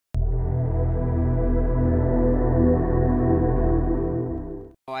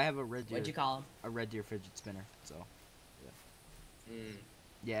have a red deer. What'd you call him? A red deer fidget spinner. So, yeah.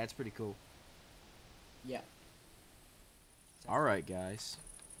 Yeah, it's pretty cool. Yeah. Alright, guys.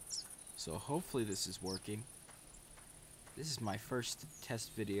 So, hopefully this is working. This is my first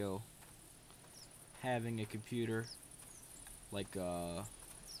test video having a computer, like, for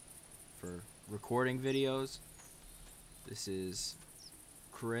recording videos. This is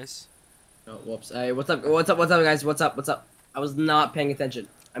Chris. Oh, whoops. Hey, what's up? What's up, guys? What's up? I was not paying attention.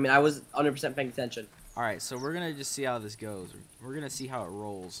 I mean, I was 100% paying attention. Alright, so we're gonna just see how this goes. We're gonna see how it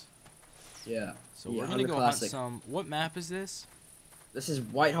rolls. Yeah. So we're gonna go hunt some. What map is this? This is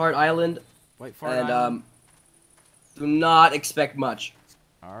Whitehart Island. Whitehart Island. Do not expect much.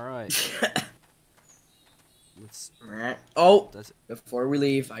 Alright. Let's. Oh, before we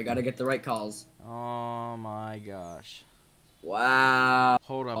leave, I gotta get the right calls. Oh my gosh. Wow.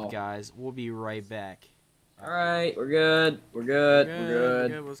 Hold up, guys. We'll be right back. Alright, we're good. We're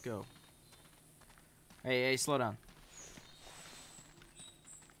good. Let's go. Hey, slow down.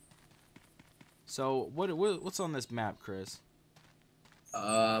 So, what's on this map, Chris?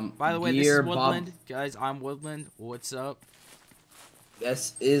 By the way, this is Woodland. Guys, I'm Woodland. What's up?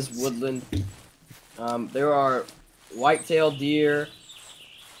 This is Woodland. There are white-tailed deer,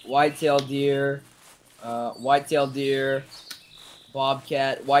 white-tailed deer,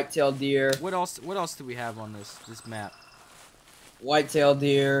 bobcat, white-tailed deer. What else do we have on this map? White-tailed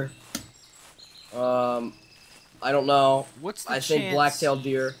deer. I don't know. I think black-tailed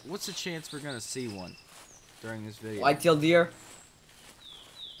deer. What's the chance we're gonna see one during this video? White-tailed deer?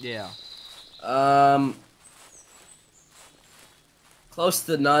 Yeah. Close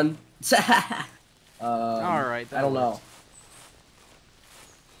to none. Alright, I don't know.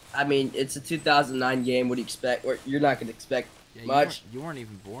 I mean, it's a 2009 game. What do you expect? You're not gonna expect much. You weren't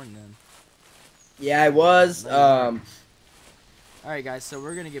even born then. Yeah, I was. Alright, guys. So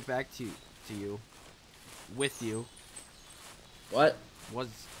we're gonna get back to you. With you. What? We're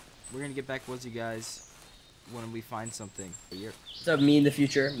gonna get back with you guys when we find something. What's up, me in the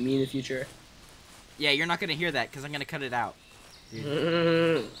future? Me in the future. Yeah, you're not gonna hear that because I'm gonna cut it out.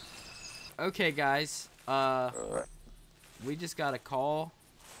 Okay, guys. We just got a call.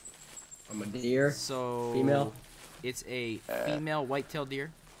 From a deer. So female. It's a female white-tailed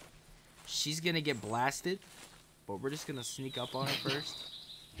deer. She's gonna get blasted, but we're just gonna sneak up on her first.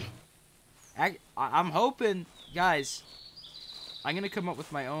 I'm hoping, guys. I'm gonna come up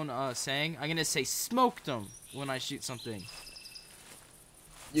with my own saying. I'm gonna say "smoked them" when I shoot something.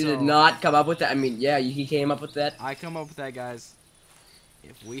 You did not come up with that. I mean, yeah, he came up with that. I come up with that, guys.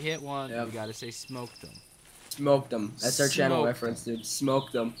 If we hit one, we gotta say "smoked them." Smoked them. That's our channel reference, dude.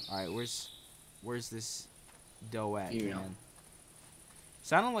 Smoked them. All right, where's this doe at, man?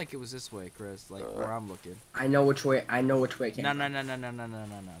 Sounded like it was this way, Chris. Like where I'm looking. I know which way. It came.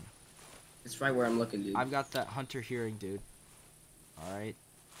 No. It's right where I'm looking, dude. I've got that hunter hearing, dude. Alright.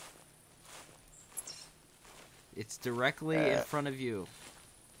 It's directly in front of you.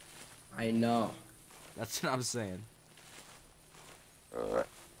 I know. That's what I'm saying. Alright,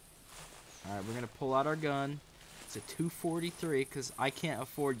 we're gonna pull out our gun. It's a 243, because I can't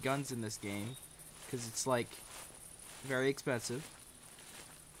afford guns in this game. Because it's, like, very expensive.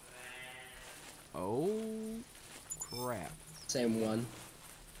 Oh, crap. Same one.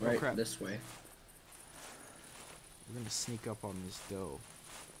 Right this way. We're gonna sneak up on this doe.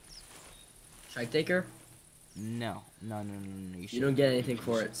 Should I take her? No. You don't get anything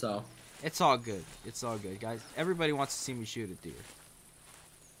for it, so. It's all good. It's all good, guys. Everybody wants to see me shoot a deer.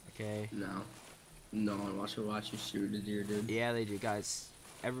 Okay? No. No one wants to watch you shoot a deer, dude. Yeah, they do, guys.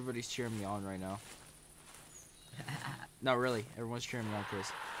 Everybody's cheering me on right now. No, really. Everyone's cheering me on,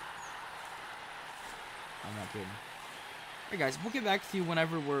 Chris. I'm not kidding. Alright, guys, we'll get back to you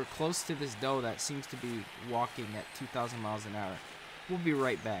whenever we're close to this doe that seems to be walking at 2,000 miles an hour. We'll be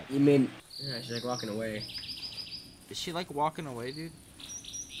right back. You mean... Yeah, she's like walking away. Is she like walking away, dude?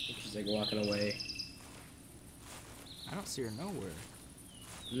 She's like walking away. I don't see her nowhere.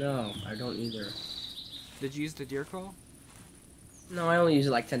 No, I don't either. Did you use the deer call? No, I only use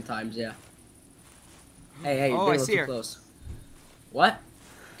it like 10 times, yeah. Hey, oh, I see her. Close. What?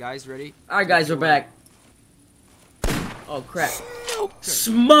 Guys, ready? Alright, guys, we're back. Oh, crap.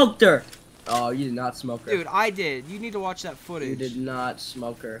 Smoked her! Oh, you did not smoke her. Dude, I did. You need to watch that footage. You did not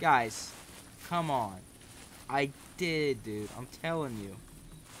smoke her. Guys, come on. I did, dude. I'm telling you.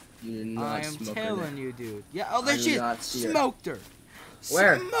 You did not smoke her. I am telling you, dude. Yeah, oh, there she is. Smoked her.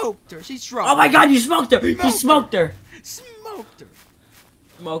 Where? Smoked her. She's drunk. Oh my god, you smoked her! You smoked her! Smoked her.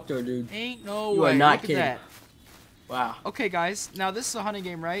 Smoked her, dude. Ain't no way. You are not Look kidding. at that. Wow. Okay, guys. Now, this is a hunting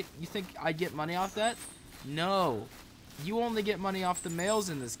game, right? You think I get money off that? No. You only get money off the males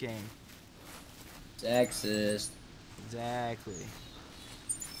in this game. Sexist. Exactly.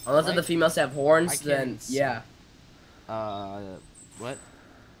 Unless if the females have horns, can't then even see. yeah. What?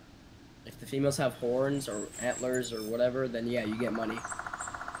 If the females have horns or antlers or whatever, then yeah, you get money.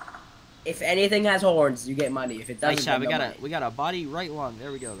 If anything has horns, you get money. If it doesn't, then no money. We got a body right lung.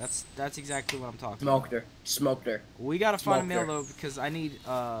 There we go. That's exactly what I'm talking Smoked about. her. Smoked her. We gotta find a male Smoked her. though because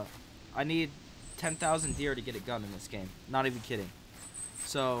I need 10,000 deer to get a gun in this game. Not even kidding.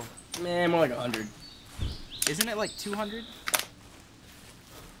 So. Man, more like 100. Isn't it like 200?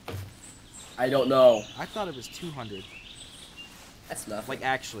 I don't know. I thought it was 200. That's nothing. Like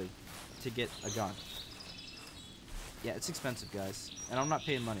actually, to get a gun. Yeah, it's expensive, guys, and I'm not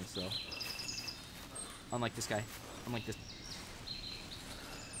paying money, so. Unlike this guy. Unlike this.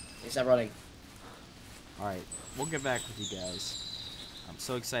 Stop running. All right, we'll get back with you guys. I'm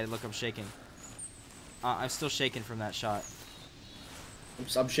so excited. Look, I'm shaking. I'm still shaking from that shot.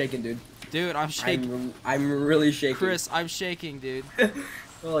 I'm shaking, dude. Dude, I'm shaking. I'm really shaking. Chris, I'm shaking, dude.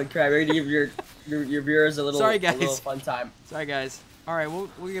 Holy crap! We're gonna give your viewers a little, Sorry, guys. A little fun time. Sorry, guys. All right, we'll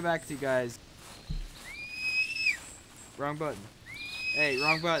get back to you guys. Wrong button. Hey,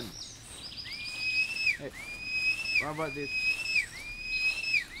 wrong button. Hey, wrong button, dude.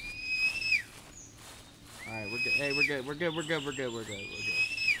 All right, we're good. Hey, we're good. We're good. We're good. We're good. We're good. We're good.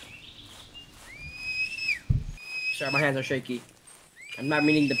 Sorry, my hands are shaky. I'm not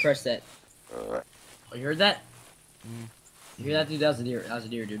meaning to press that. Oh, you heard that? Mm. You hear that, dude? That was a deer. That was a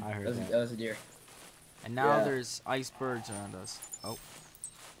deer, dude. I heard that was a deer. And now Yeah. there's icebergs around us. Oh.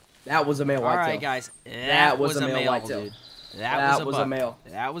 That was a male whitetail. All right, guys. That was a male whitetail. Dude. That was a male.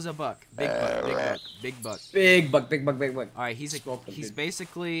 That was a buck. Big buck. Big buck. Big buck. Big buck. Big buck. Big buck. All right, he's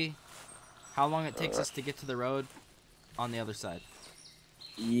basically how long it takes us to get to the road on the other side.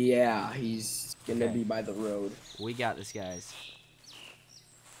 Yeah, he's gonna Okay. be by the road. We got this, guys.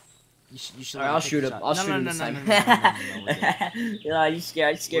 You should. All right, I'll shoot him. I'll shoot him this time. Yeah, you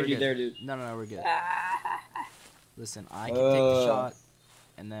scared. I scared you there, dude. No, we're good. Listen, I can take the shot,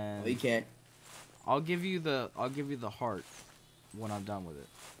 and then No, you can't. I'll give you the heart when I'm done with it.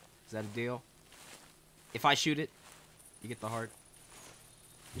 Is that a deal? If I shoot it, you get the heart.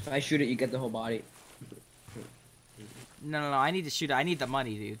 If I shoot it, you get the whole body. No. I need to shoot it. I need the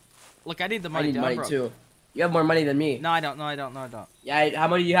money, dude. Look, I need the money. I need money too. You have more money than me. No, I don't. Yeah, how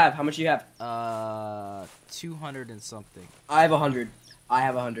much do you have? How much do you have? 200 and something. I have 100. I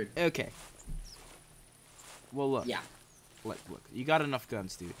have 100. Okay. Well, look. Yeah. Look. You got enough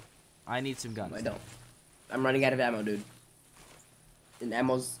guns, dude. I need some guns. I don't. I'm running out of ammo, dude. And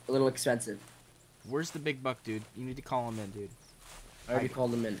ammo's a little expensive. Where's the big buck, dude? You need to call him in, dude. I already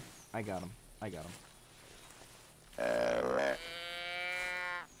called him in. I got him.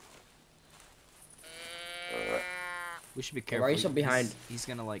 We should be careful. Why are you so behind? He's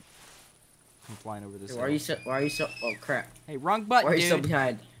gonna like come flying over this. Hey, why are you so? Oh crap! Hey, wrong button, Why are you so dude.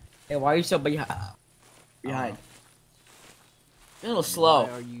 behind? Hey, why are you so behind? Behind. You're a little slow.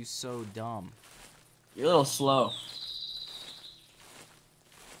 Why are you so dumb? You're a little slow.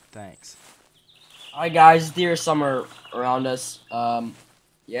 Thanks. Alright, guys. Deer summer around us.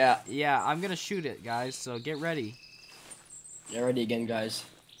 Yeah. Yeah, I'm gonna shoot it, guys. So get ready. Get ready again, guys.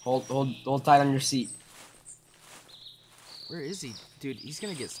 Hold tight on your seat. Where is he? Dude, he's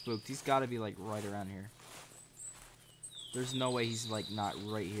gonna get spooked. He's gotta be like right around here. There's no way he's like not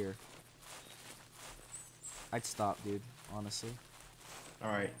right here. I'd stop, dude, honestly.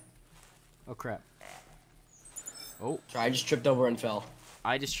 Alright. Oh crap. Oh. Sorry, I just tripped over and fell.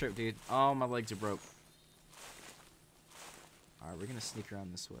 I just tripped, dude. Oh, my legs are broke. Alright, we're gonna sneak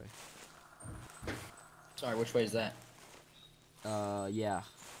around this way. Sorry, which way is that? Yeah.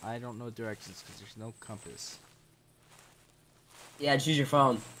 I don't know directions because there's no compass. Yeah, just use your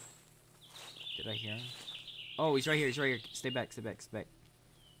phone. Did I hear him? Oh, he's right here. Stay back.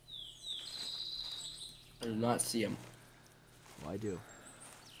 I do not see him. Well, I do.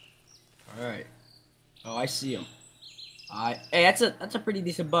 Alright. Oh, I see him. Hey, that's a pretty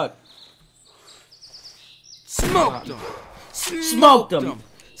decent buck. Smoked him! Smoked him!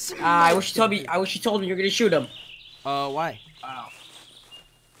 I wish you told me you're gonna shoot him. Why?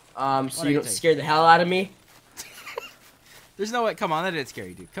 So you don't scare the hell out of me? There's no way. Come on, that didn't scare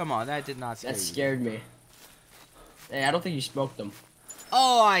you, dude. Come on, that did not scare you. That scared me. Hey, I don't think you smoked him.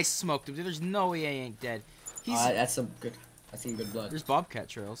 Oh, I smoked him, dude. There's no way he ain't dead. He's. That's some good blood. There's bobcat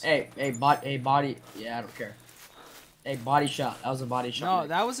trails. Hey, body. Yeah, I don't care. Hey, body shot. That was a body shot. No, Nick.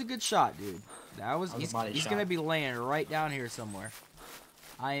 that was a good shot, dude. He's body gonna shot. be laying right down here somewhere.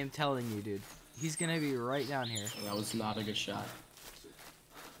 I am telling you, dude. He's gonna be right down here. That was not a good shot.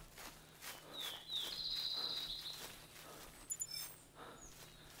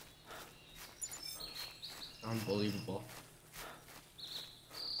 Unbelievable.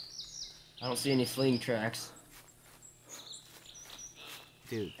 I don't see any fleeing tracks.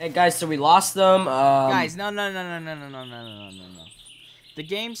 Dude. Hey guys, so we lost them. Guys, no. The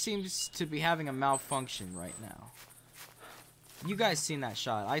game seems to be having a malfunction right now. You guys seen that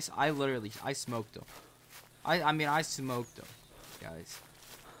shot? I literally smoked him. I mean I smoked him, guys.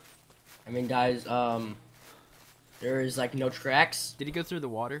 I mean, guys, there is like no tracks. Did he go through the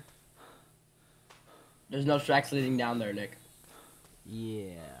water? There's no tracks leading down there, Nick.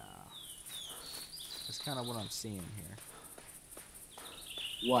 Yeah. That's kind of what I'm seeing here.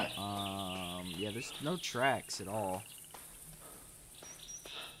 What? Yeah, there's no tracks at all.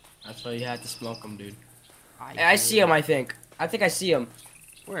 That's why you had to smoke them, dude. I Hey, I see him, I think. I think I see him.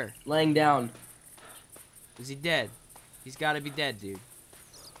 Where? Laying down. Is he dead? He's got to be dead, dude.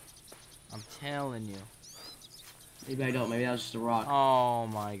 I'm telling you. Maybe I don't. Maybe that was just a rock. Oh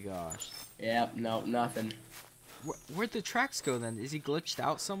my gosh. Yep, no, nothing. Where'd the tracks go then? Is he glitched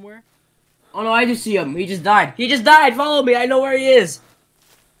out somewhere? Oh no, I do see him. He just died. He just died. Follow me. I know where he is.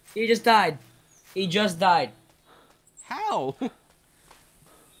 He just died. He just died. How?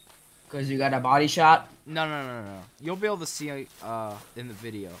 Because you got a body shot? No. You'll be able to see in the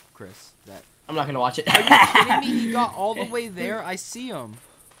video, Chris. That. I'm not going to watch it. Are you kidding me? He got all the way there. I see him.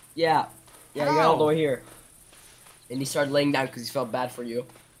 Yeah. Yeah, he got How? all the way here. And he started laying down because he felt bad for you.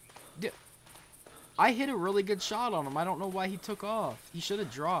 I hit a really good shot on him. I don't know why he took off. He should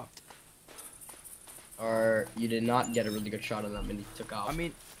have dropped. Or you did not get a really good shot on him and he took off. I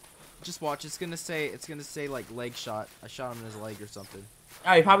mean, just watch. It's gonna say like leg shot. I shot him in his leg or something.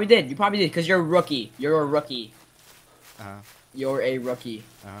 Oh, you probably did. You probably did because you're a rookie. You're a rookie. Uh-huh. You're a rookie.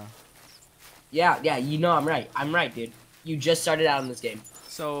 Uh-huh. Yeah, you know I'm right. I'm right, dude. You just started out in this game.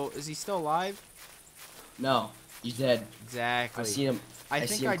 So, is he still alive? No, he's dead. Exactly. I've seen him. I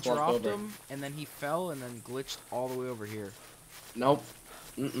think I clock dropped over. him, and then he fell, and then glitched all the way over here. Nope.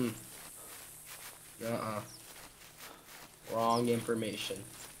 Wrong information.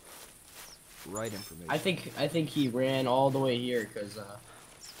 Right information. I think he ran all the way here because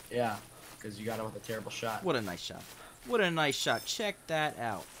because you got him with a terrible shot. What a nice shot. What a nice shot. Check that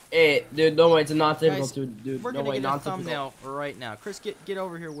out. Hey, dude, no way, it's not typical, Guys, dude. We're No gonna way, get a not typical. thumbnail right now. Chris, get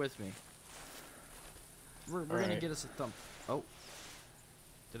over here with me. We're gonna Alright. get us a thumb. Oh.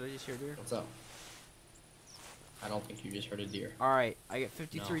 Did I just hear deer? What's up? I don't think you just heard a deer. Alright, I get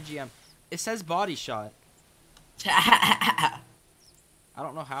 53 GM. It says body shot. Unbelievable. I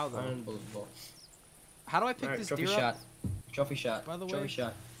don't know how though. How do I pick this trophy deer shot. up? Trophy shot. By the way? Trophy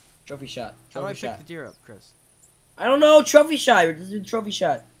shot. Trophy shot. How do I Trophy pick shot. the deer up, Chris? I don't know. Trophy shot. We're just doing trophy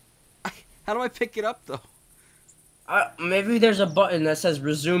shot. How do I pick it up though? Maybe there's a button that says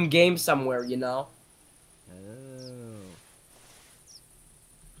resume game somewhere. You know.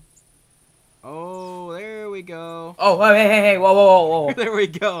 Oh, there we go. Oh, hey, whoa. There we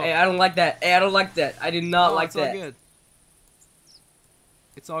go. Hey, I don't like that. Hey, I don't like that. I did not like it's that. all good.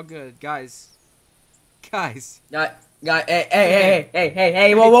 It's all good, guys. Guys. Hey,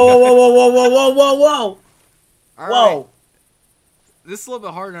 whoa. All Whoa. right. This is a little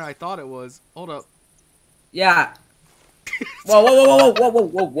bit harder than I thought it was. Hold up. Yeah. Whoa.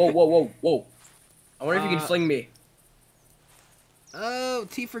 I wonder if you can fling me. Oh,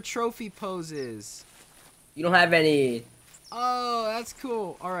 T for trophy poses. You don't have any. Oh, that's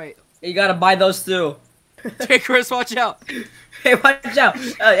cool. All right. You gotta buy those too. Hey, Chris, watch out. Hey, watch out.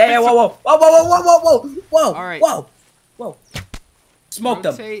 Hey, whoa. All right. Whoa. Smoked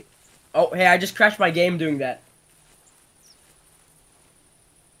them. Rotate. Oh, hey, I just crashed my game doing that.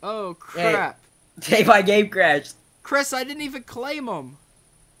 Oh, crap. Hey, my game crashed. Chris, I didn't even claim them.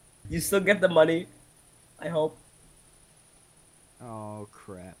 You still get the money. I hope. Oh,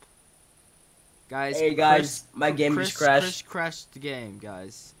 crap. Guys, Hey, guys, my game just crashed. Chris crashed the game,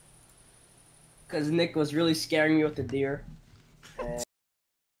 guys. Because Nick was really scaring me with the deer.